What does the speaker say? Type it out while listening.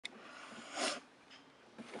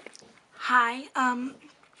Hi,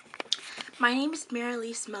 my name is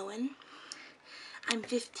Marilise Moen. I'm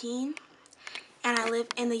 15 and I live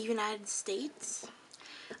in the United States.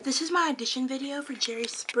 This is my audition video for Jerry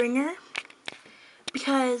Springer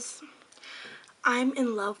because I'm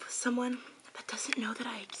in love with someone that doesn't know that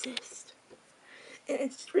I exist. And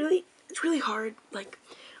it's really hard, like,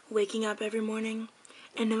 waking up every morning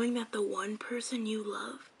and knowing that the one person you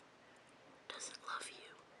love doesn't love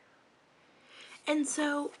you. And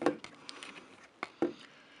so,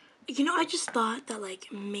 I just thought that, like,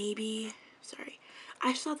 maybe,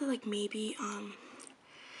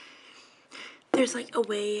 there's, like, a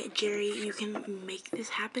way, Jerry, you can make this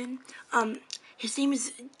happen. His name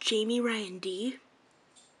is Jamie Ryan D.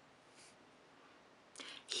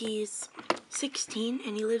 He's 16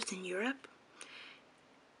 and he lives in Europe.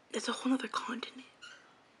 It's a whole other continent.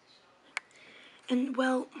 And,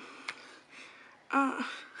 well, I'm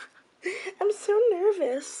so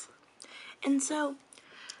nervous. And so,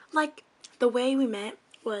 like, the way we met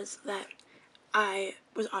was that I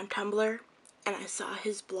was on Tumblr and I saw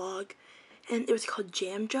his blog and it was called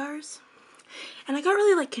JamJars. And I got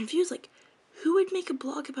really, like, confused, like, who would make a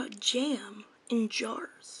blog about jam in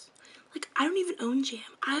jars? Like, I don't even own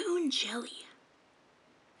jam. I own jelly.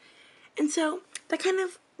 And so that kind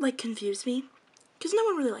of, like, confused me because no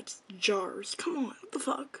one really likes jars. Come on, what the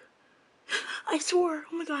fuck? I swore.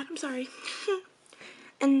 Oh my god, I'm sorry.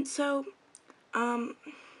 And so,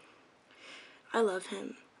 I love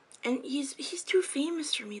him. And he's too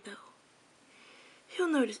famous for me, though. He'll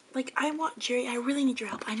notice. Like, I want Jerry, I really need your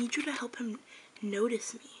help. I need you to help him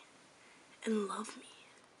notice me and love me.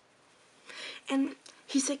 And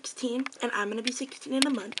he's 16, and I'm gonna be 16 in a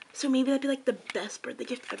month. So maybe that'd be, like, the best birthday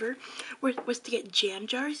gift ever, was to get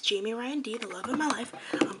JamJars, Jamie Ryan D, the love of my life,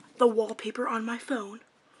 the wallpaper on my phone.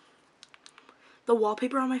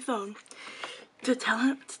 To tell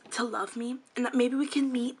him to love me, and that maybe we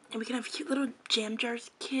can meet and we can have cute little JamJars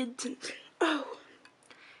kids and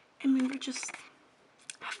maybe just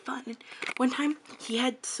have fun. And one time he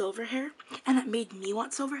had silver hair and that made me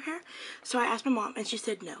want silver hair, so I asked my mom and she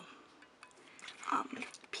said no.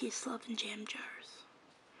 Peace, love, and JamJars.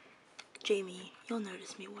 Jamie, you'll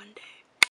notice me one day.